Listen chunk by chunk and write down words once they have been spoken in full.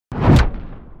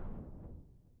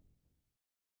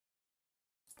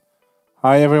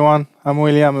Hi everyone, I'm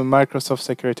William, a Microsoft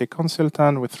security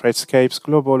consultant with Redscape's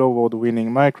global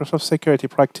award-winning Microsoft security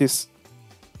practice.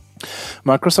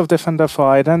 Microsoft Defender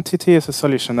for Identity is a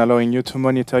solution allowing you to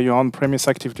monitor your on-premise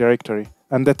Active Directory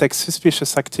and detect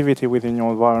suspicious activity within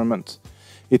your environment.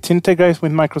 It integrates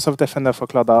with Microsoft Defender for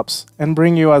Cloud Apps and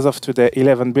brings you, as of today,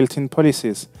 11 built-in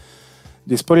policies.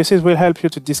 These policies will help you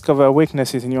to discover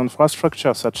weaknesses in your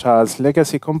infrastructure, such as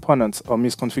legacy components or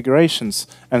misconfigurations,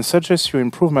 and suggest you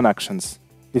improvement actions.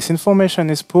 This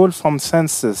information is pulled from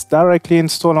sensors directly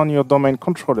installed on your domain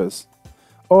controllers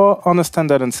or on a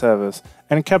standalone servers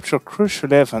and capture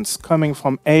crucial events coming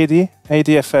from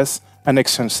ADFS and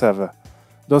Exchange Server.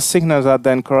 Those signals are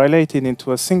then correlated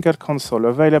into a single console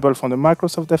available from the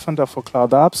Microsoft Defender for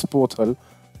Cloud Apps portal.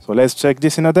 So let's check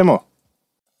this in a demo.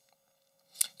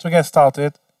 To get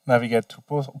started, navigate to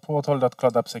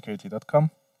portal.cloudappsecurity.com.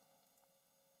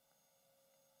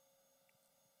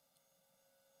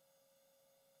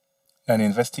 Then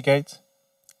investigate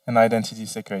an identity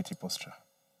security posture.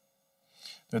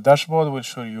 The dashboard will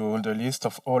show you the list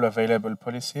of all available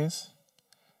policies,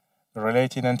 the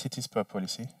related entities per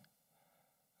policy,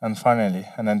 and finally,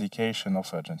 an indication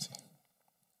of urgency.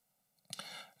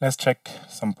 Let's check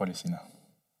some policy now.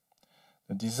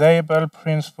 The disable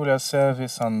principal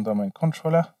service on domain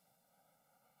controller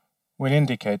will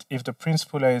indicate if the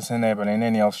principal is enabled in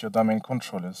any of your domain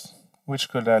controllers, which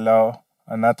could allow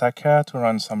an attacker to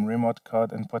run some remote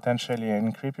code and potentially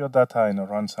encrypt your data in a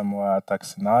ransomware attack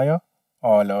scenario,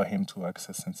 or allow him to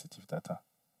access sensitive data.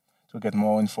 To get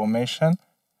more information,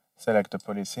 select the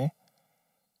policy.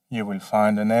 You will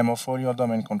find the name of all your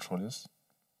domain controllers,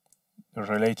 the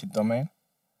related domain,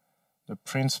 the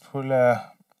principal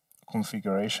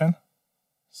configuration,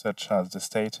 such as the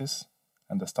status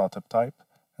and the startup type,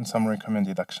 and some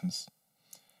recommended actions.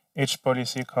 Each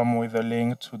policy comes with a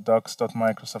link to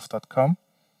docs.microsoft.com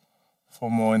for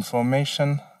more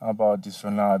information about this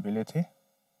vulnerability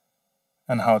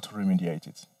and how to remediate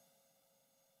it.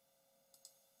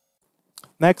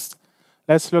 Next,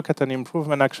 let's look at an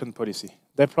improvement action policy.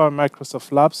 Deploy Microsoft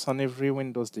Labs on every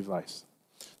Windows device.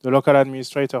 The local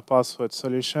administrator password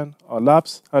solution, or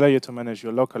Labs, allow you to manage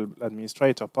your local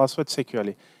administrator password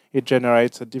securely. It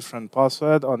generates a different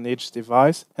password on each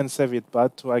device and saves it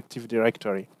back to Active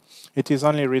Directory. It is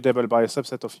only readable by a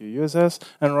subset of your users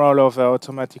and roll over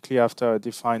automatically after a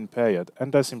defined period,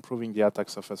 and thus improving the attack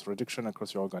surface reduction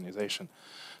across your organization.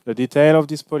 The detail of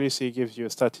this policy gives you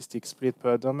a statistic split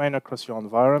per domain across your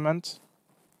environment,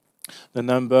 the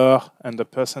number and the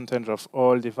percentage of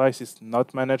all devices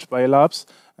not managed by Labs,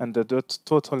 and the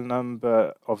total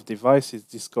number of devices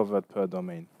discovered per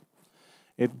domain.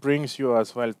 It brings you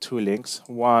as well two links.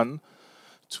 One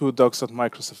to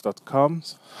docs.microsoft.com,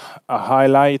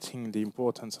 highlighting the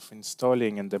importance of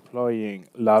installing and deploying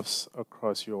Labs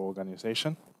across your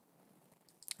organization.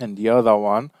 And the other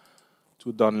one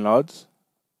to download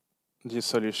the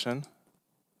solution,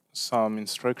 some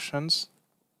instructions,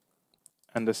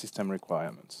 and the system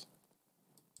requirements.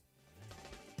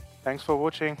 Thanks for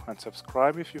watching and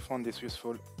subscribe if you found this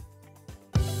useful.